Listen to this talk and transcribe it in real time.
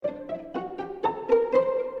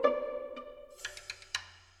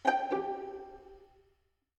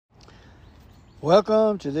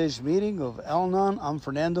Welcome to today's meeting of Al-Anón. I'm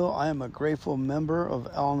Fernando. I am a grateful member of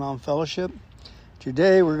Al-Anón Fellowship.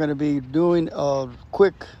 Today we're going to be doing a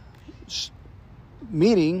quick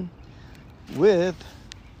meeting with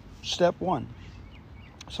step 1.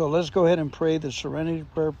 So let's go ahead and pray the serenity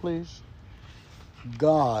prayer, please.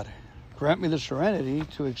 God, grant me the serenity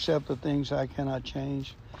to accept the things I cannot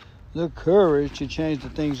change, the courage to change the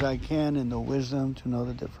things I can, and the wisdom to know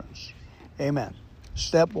the difference. Amen.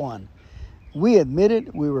 Step 1. We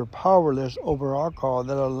admitted we were powerless over alcohol,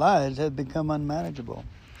 that our lives had become unmanageable.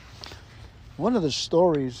 One of the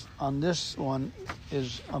stories on this one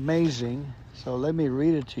is amazing, so let me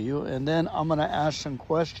read it to you, and then I'm going to ask some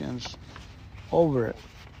questions over it.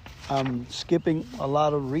 I'm skipping a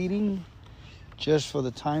lot of reading just for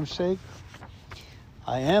the time's sake.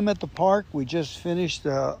 I am at the park. We just finished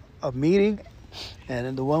a meeting,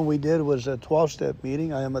 and the one we did was a 12-step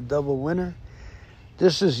meeting. I am a double winner.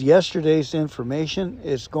 This is yesterday's information.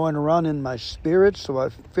 It's going around in my spirit, so I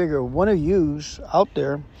figure one of you out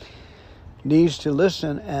there needs to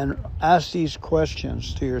listen and ask these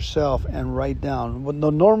questions to yourself and write down. Well, the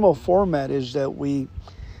normal format is that we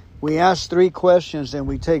ask 3 questions and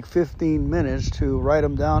we take 15 minutes to write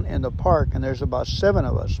them down in the park, and there's about 7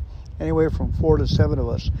 of us, anywhere from 4 to 7 of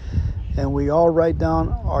us, and we all write down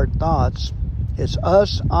our thoughts. It's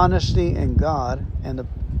us, honesty, and God, and the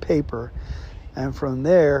paper. And from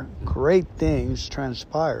there, great things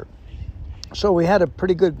transpired. So we had a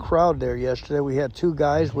pretty good crowd there yesterday. We had 2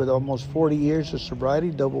 guys with almost 40 years of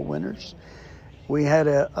sobriety, double winners. We had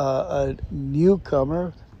a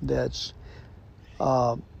newcomer that's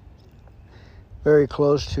very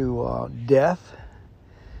close to death,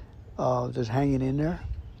 just hanging in there.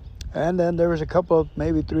 And then there was a couple of,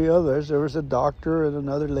 maybe 3 others. There was a doctor and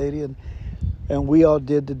another lady, and we all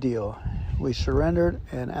did the deal. We surrendered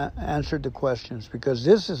and answered the questions, because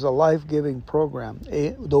this is a life-giving program.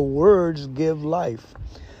 The words give life.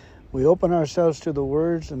 We open ourselves to the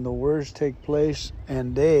words, and the words take place,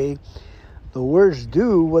 and the words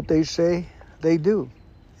do what they say they do,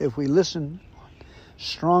 if we listen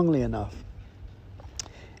strongly enough.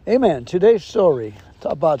 Amen. Today's story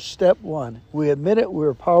about step 1. We admitted we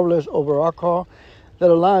were powerless over alcohol, that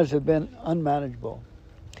our lives had been unmanageable.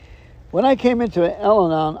 When I came into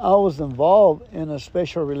Al-Anón, I was involved in a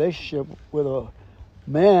special relationship with a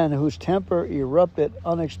man whose temper erupted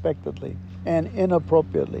unexpectedly and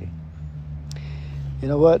inappropriately. You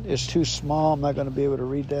know what? It's too small. I'm not going to be able to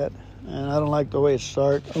read that. And I don't like the way it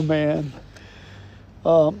starts. Oh, man.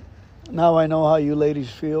 Now I know how you ladies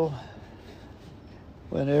feel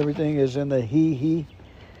when everything is in the he.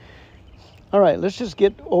 All right, let's just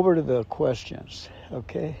get over to the questions,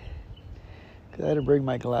 okay? I had to bring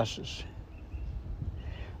my glasses.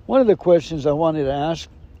 One of the questions I wanted to ask,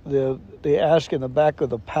 they ask in the back of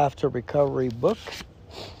the Path to Recovery book,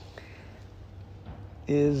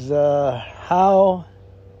 is how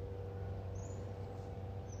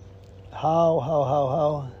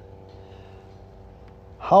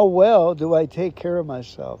well do I take care of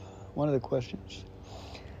myself? One of the questions.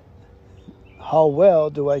 How well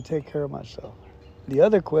do I take care of myself? The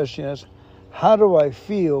other question is, how do I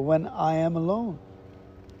feel when I am alone?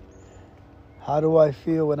 How do I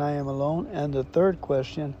feel when I am alone? And the third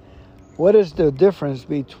question, what is the difference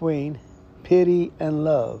between pity and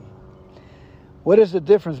love? What is the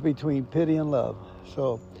difference between pity and love?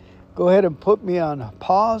 So go ahead and put me on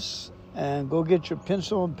pause and go get your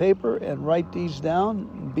pencil and paper and write these down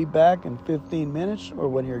and be back in 15 minutes or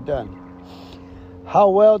when you're done. How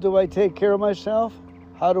well do I take care of myself?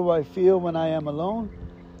 How do I feel when I am alone?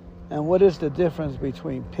 And what is the difference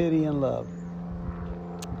between pity and love?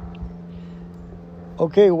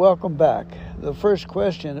 Okay, welcome back. The first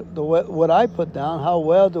question, what I put down, how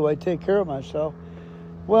well do I take care of myself?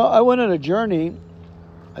 Well, I went on a journey.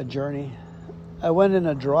 I went in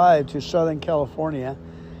a drive to Southern California,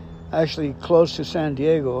 actually close to San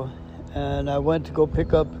Diego, and I went to go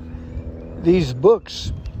pick up these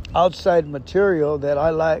books, outside material that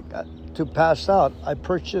I like to pass out. I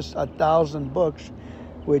purchased 1,000 books,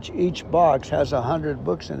 which each box has 100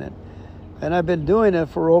 books in it. And I've been doing it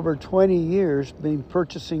for over 20 years, been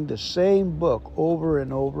purchasing the same book over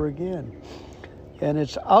and over again. And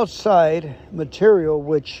it's outside material,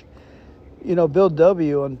 which, Bill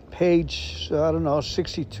W. on page,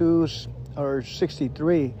 62 or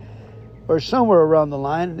 63, or somewhere around the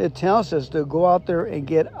line, it tells us to go out there and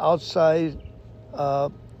get outside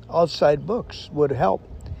books would help.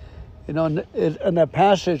 In that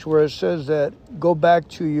passage where it says that go back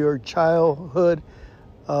to your childhood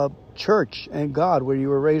church and God, where you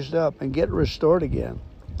were raised up, and get restored again.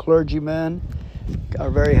 Clergymen are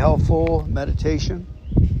very helpful. Meditation.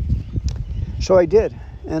 So I did,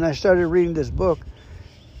 and I started reading this book.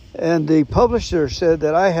 And the publisher said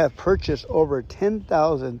that I have purchased over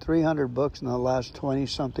 10,300 books in the last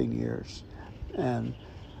 20-something years. And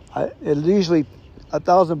usually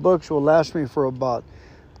 1,000 books will last me for about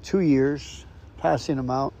 2 years, passing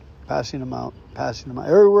them out.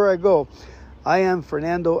 Everywhere I go, I am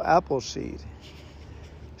Fernando Appleseed.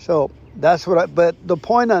 So that's but the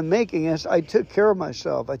point I'm making is I took care of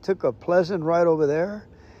myself. I took a pleasant ride over there.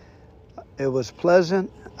 It was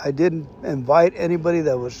pleasant. I didn't invite anybody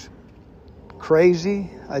that was crazy.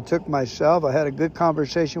 I took myself. I had a good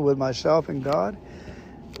conversation with myself and God.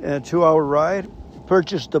 And a 2-hour ride.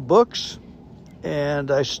 Purchased the books. And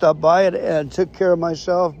I stopped by it and took care of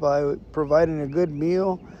myself by providing a good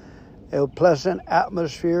meal. A pleasant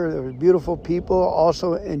atmosphere. There were beautiful people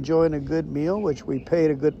also enjoying a good meal, which we paid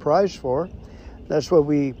a good price for. That's what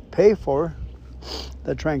we pay for.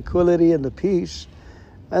 The tranquility and the peace.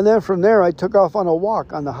 And then from there, I took off on a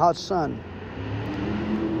walk on the hot sun.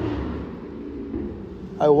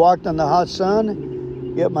 I walked on the hot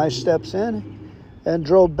sun, get my steps in, and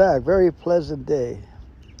drove back. Very pleasant day.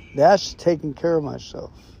 That's taking care of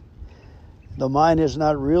myself. The mind is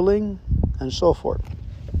not reeling, and so forth.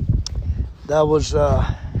 That was,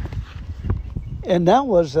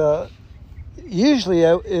 usually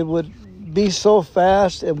it would be so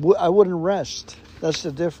fast, and I wouldn't rest. That's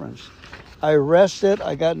the difference. I rested,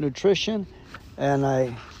 I got nutrition, and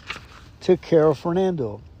I took care of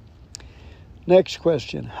Fernando. Next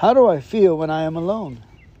question. How do I feel when I am alone?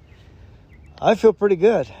 I feel pretty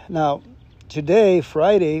good. Now, today,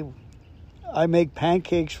 Friday, I make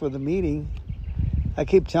pancakes for the meeting. I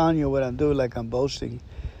keep telling you what I'm doing like I'm boasting.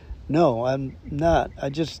 No, I'm not.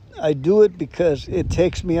 I do it because it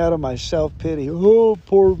takes me out of my self-pity. Oh,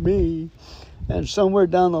 poor me. And somewhere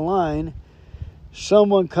down the line,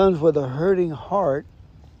 someone comes with a hurting heart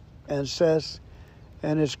and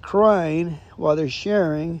is crying while they're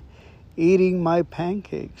sharing, eating my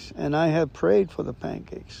pancakes. And I have prayed for the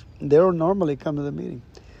pancakes. They don't normally come to the meeting.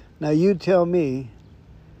 Now you tell me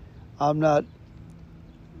I'm not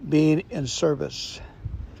being in service.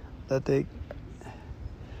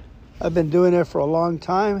 I've been doing it for a long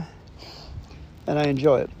time, and I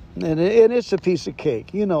enjoy it. And it's a piece of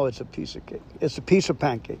cake. You know it's a piece of cake. It's a piece of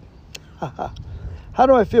pancake. How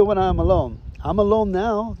do I feel when I'm alone? I'm alone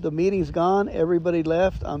now. The meeting's gone. Everybody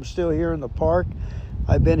left. I'm still here in the park.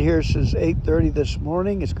 I've been here since 8:30 this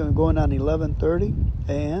morning. It's going to go in on 11:30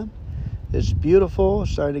 a.m. It's beautiful.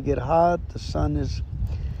 It's starting to get hot. The sun is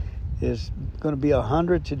going to be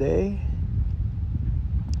 100 today.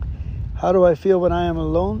 How do I feel when I am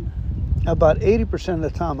alone? About 80% of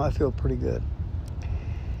the time, I feel pretty good.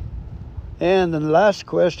 And the last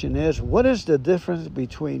question is, what is the difference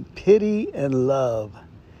between pity and love?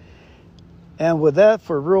 And with that,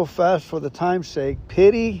 for real fast, for the time's sake,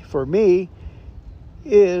 pity for me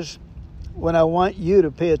is when I want you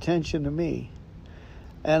to pay attention to me.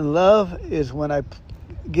 And love is when I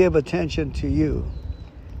give attention to you.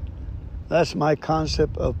 That's my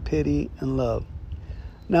concept of pity and love.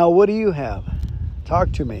 Now, what do you have?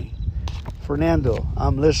 Talk to me. Fernando,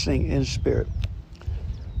 I'm listening in spirit.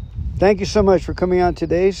 Thank you so much for coming on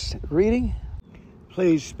today's reading.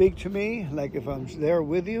 Please speak to me like if I'm there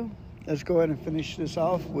with you. Let's go ahead and finish this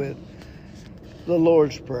off with the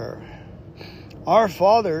Lord's Prayer. Our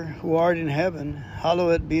Father, who art in heaven,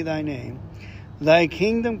 hallowed be thy name. Thy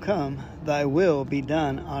kingdom come, thy will be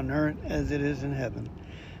done on earth as it is in heaven.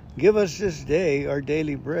 Give us this day our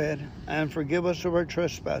daily bread, and forgive us of our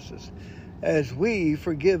trespasses, as we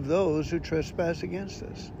forgive those who trespass against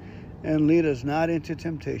us. And lead us not into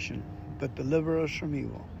temptation, but deliver us from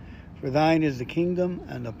evil. For thine is the kingdom,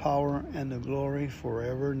 and the power, and the glory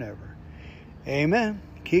forever and ever. Amen.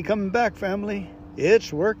 Keep coming back, family.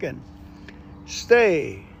 It's working.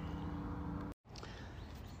 Stay.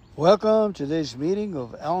 Welcome to today's meeting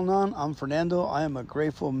of Al-Anón. I'm Fernando. I am a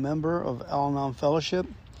grateful member of Al-Anón Fellowship.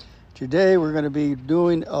 Today we're going to be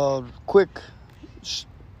doing a quick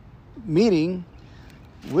meeting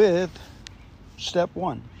with step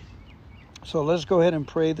 1. So let's go ahead and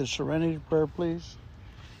pray the serenity prayer, please.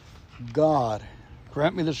 God,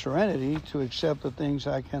 grant me the serenity to accept the things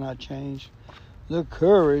I cannot change, the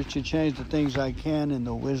courage to change the things I can, and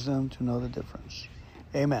the wisdom to know the difference.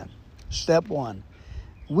 Amen. Step 1.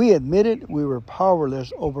 We admitted we were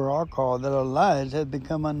powerless over alcohol, that our lives had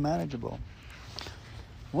become unmanageable.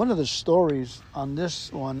 One of the stories on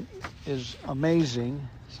this one is amazing.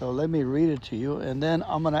 So let me read it to you, and then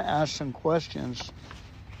I'm going to ask some questions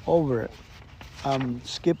over it. I'm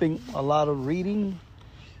skipping a lot of reading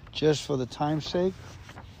just for the time's sake.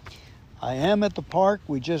 I am at the park.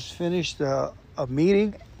 We just finished a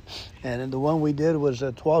meeting And the one we did was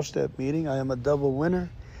a 12-step meeting. I am a double winner.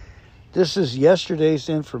 This is yesterday's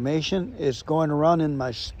information. It's going around in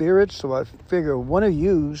my spirit, so I figure one of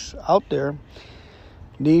yous out there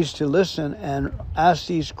needs to listen and ask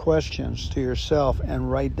these questions to yourself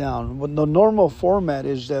and write down. Well, the normal format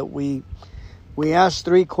is that we ask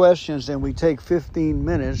 3 questions and we take 15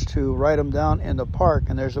 minutes to write them down in the park,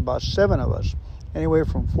 and there's about 7 of us, anywhere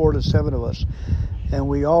from 4 to 7 of us, and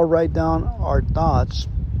we all write down our thoughts.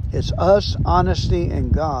 It's us, honesty,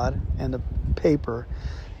 and God, and the paper.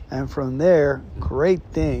 And from there, great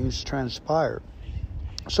things transpired.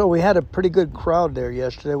 So we had a pretty good crowd there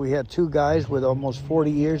yesterday. We had 2 guys with almost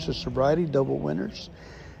 40 years of sobriety, double winners.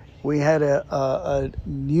 We had a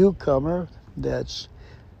newcomer that's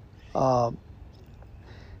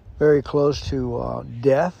very close to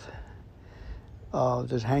death,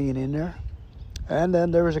 just hanging in there. And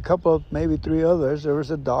then there was a couple of, maybe 3 others. There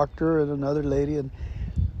was a doctor and another lady,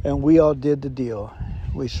 and we all did the deal.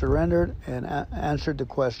 We surrendered and answered the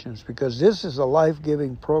questions, because this is a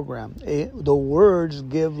life-giving program. The words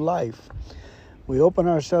give life. We open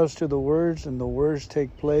ourselves to the words, and the words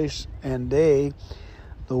take place, and the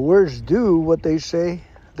words do what they say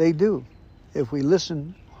they do, if we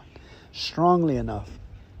listen strongly enough.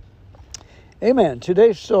 Amen.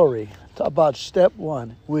 Today's story about step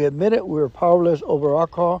 1. We admitted we were powerless over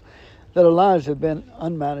alcohol, that our lives had been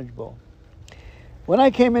unmanageable. When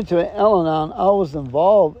I came into Al-Anón, I was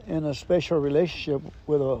involved in a special relationship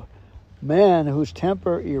with a man whose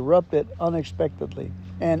temper erupted unexpectedly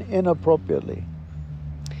and inappropriately.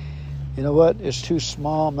 You know what? It's too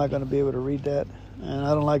small. I'm not going to be able to read that. And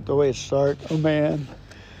I don't like the way it starts. Oh, man.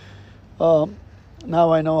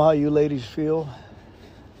 Now I know how you ladies feel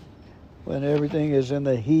when everything is in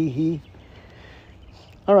the he.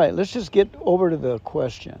 All right, let's just get over to the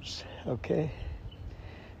questions, okay?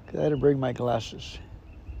 I had to bring my glasses.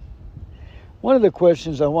 One of the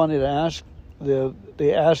questions I wanted to ask,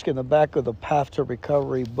 they ask in the back of the Path to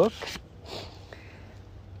Recovery book,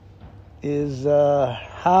 is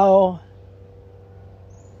how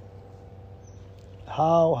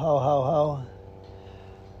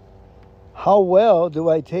well do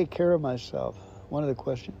I take care of myself? One of the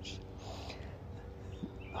questions.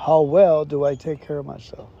 How well do I take care of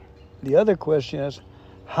myself? The other question is,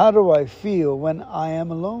 how do I feel when I am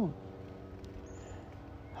alone?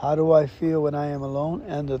 How do I feel when I am alone?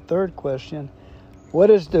 And the third question, what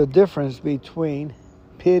is the difference between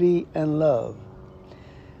pity and love?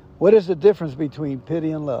 What is the difference between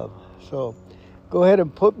pity and love? So go ahead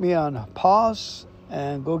and put me on pause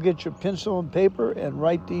and go get your pencil and paper and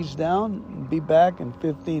write these down and be back in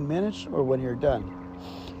 15 minutes or when you're done.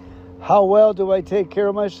 How well do I take care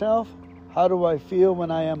of myself? How do I feel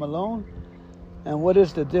when I am alone? And what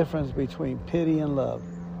is the difference between pity and love?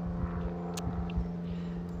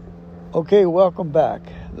 Okay, welcome back.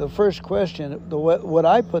 The first question, what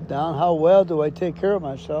I put down, how well do I take care of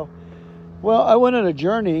myself? Well, I went on a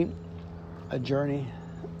journey.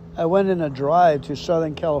 I went in a drive to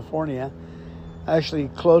Southern California, actually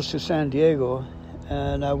close to San Diego,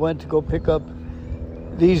 and I went to go pick up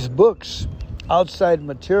these books, outside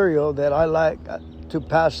material that I like to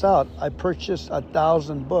pass out. I purchased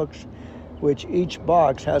 1,000 books, which each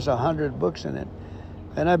box has 100 books in it.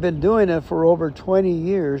 And I've been doing it for over 20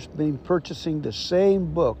 years, been purchasing the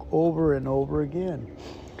same book over and over again.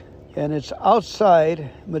 And it's outside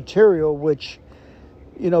material, which,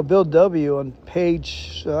 Bill W. on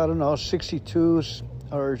page, 62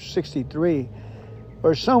 or 63,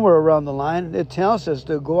 or somewhere around the line, it tells us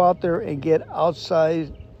to go out there and get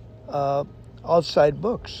outside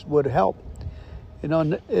books would help. In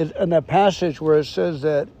that passage where it says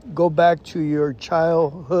that go back to your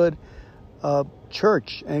childhood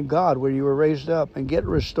church and God, where you were raised up, and get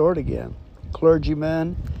restored again.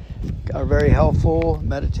 Clergymen are very helpful,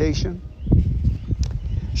 meditation.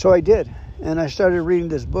 So I did, and I started reading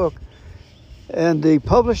this book. And the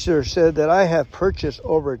publisher said that I have purchased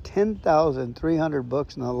over 10,300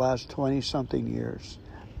 books in the last 20-something years.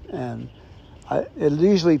 And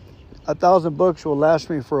usually 1,000 books will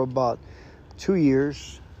last me for about 2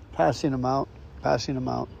 years, passing them out.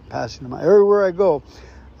 Everywhere I go,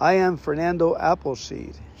 I am Fernando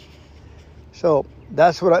Appleseed. So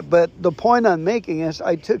that's but the point I'm making is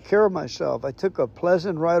I took care of myself. I took a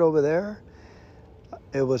pleasant ride over there.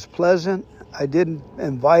 It was pleasant. I didn't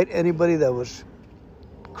invite anybody that was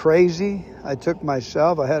crazy. I took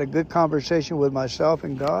myself. I had a good conversation with myself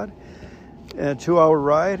and God. A 2-hour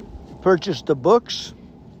ride. Purchased the books.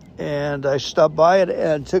 And I stopped by it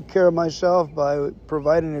and took care of myself by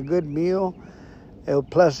providing a good meal, a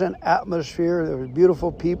pleasant atmosphere. There were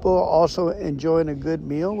beautiful people also enjoying a good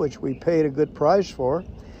meal, which we paid a good price for.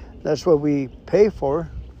 That's what we pay for,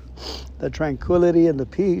 the tranquility and the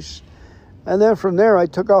peace. And then from there, I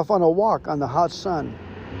took off on a walk on the hot sun.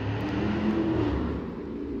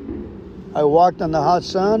 I walked on the hot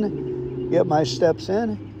sun, get my steps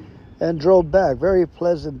in, and drove back. Very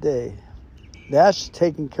pleasant day. That's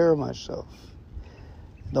taking care of myself.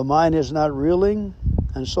 The mind is not reeling,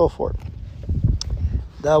 and so forth.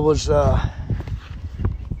 That was,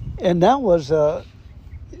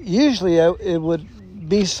 usually it would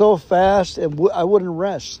be so fast, and I wouldn't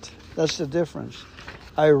rest. That's the difference.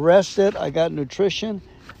 I rested, I got nutrition,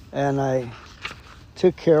 and I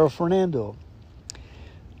took care of Fernando.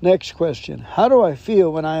 Next question. How do I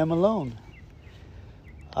feel when I am alone?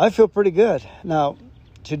 I feel pretty good. Now,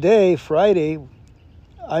 today, Friday,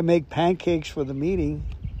 I make pancakes for the meeting.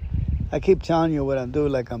 I keep telling you what I'm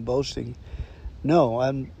doing like I'm boasting. No,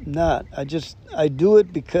 I'm not. I do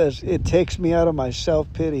it because it takes me out of my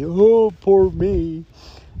self-pity. Oh, poor me.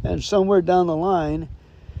 And somewhere down the line,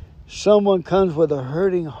 someone comes with a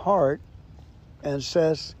hurting heart and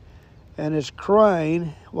says, and is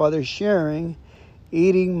crying while they're sharing,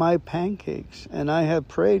 eating my pancakes. And I have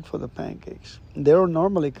prayed for the pancakes. They don't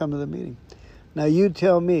normally come to the meeting. Now you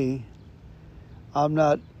tell me I'm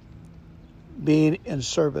not being in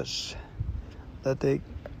service. I've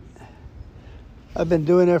been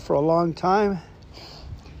doing it for a long time,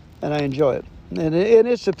 and I enjoy it. And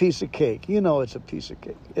it's a piece of cake. You know it's a piece of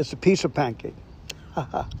cake. It's a piece of pancake.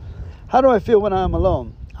 How do I feel when I'm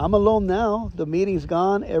alone? I'm alone now. The meeting's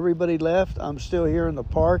gone. Everybody left. I'm still here in the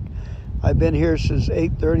park. I've been here since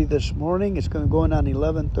 8:30 this morning. It's going to go on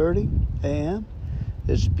 11:30 a.m.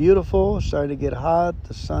 It's beautiful. It's starting to get hot.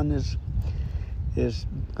 The sun is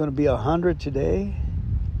going to be 100 today.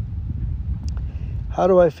 How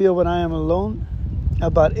do I feel when I am alone?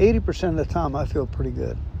 About 80% of the time, I feel pretty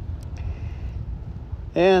good.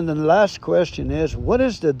 And the last question is, what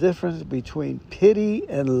is the difference between pity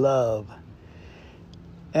and love?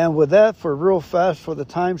 And with that, for real fast, for the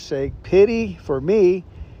time's sake, pity for me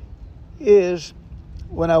is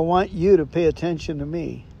when I want you to pay attention to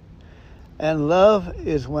me. And love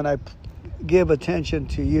is when I give attention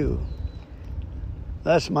to you.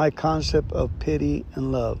 That's my concept of pity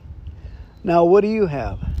and love. Now, what do you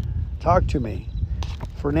have? Talk to me.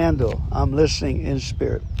 Fernando, I'm listening in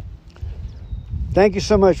spirit. Thank you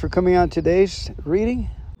so much for coming on today's reading.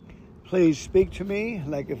 Please speak to me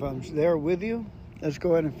like if I'm there with you. Let's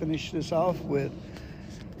go ahead and finish this off with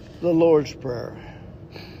the Lord's Prayer.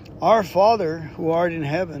 Our Father, who art in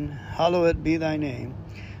heaven, hallowed be thy name.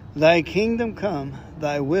 Thy kingdom come,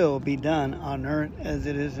 thy will be done on earth as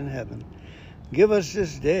it is in heaven. Give us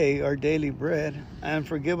this day our daily bread, and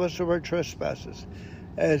forgive us of our trespasses,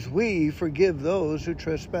 as we forgive those who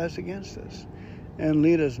trespass against us. And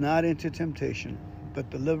lead us not into temptation, but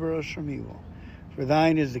deliver us from evil. For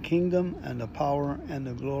thine is the kingdom, and the power, and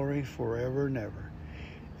the glory forever and ever.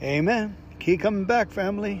 Amen. Keep coming back,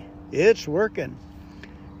 family. It's working.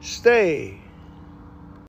 Stay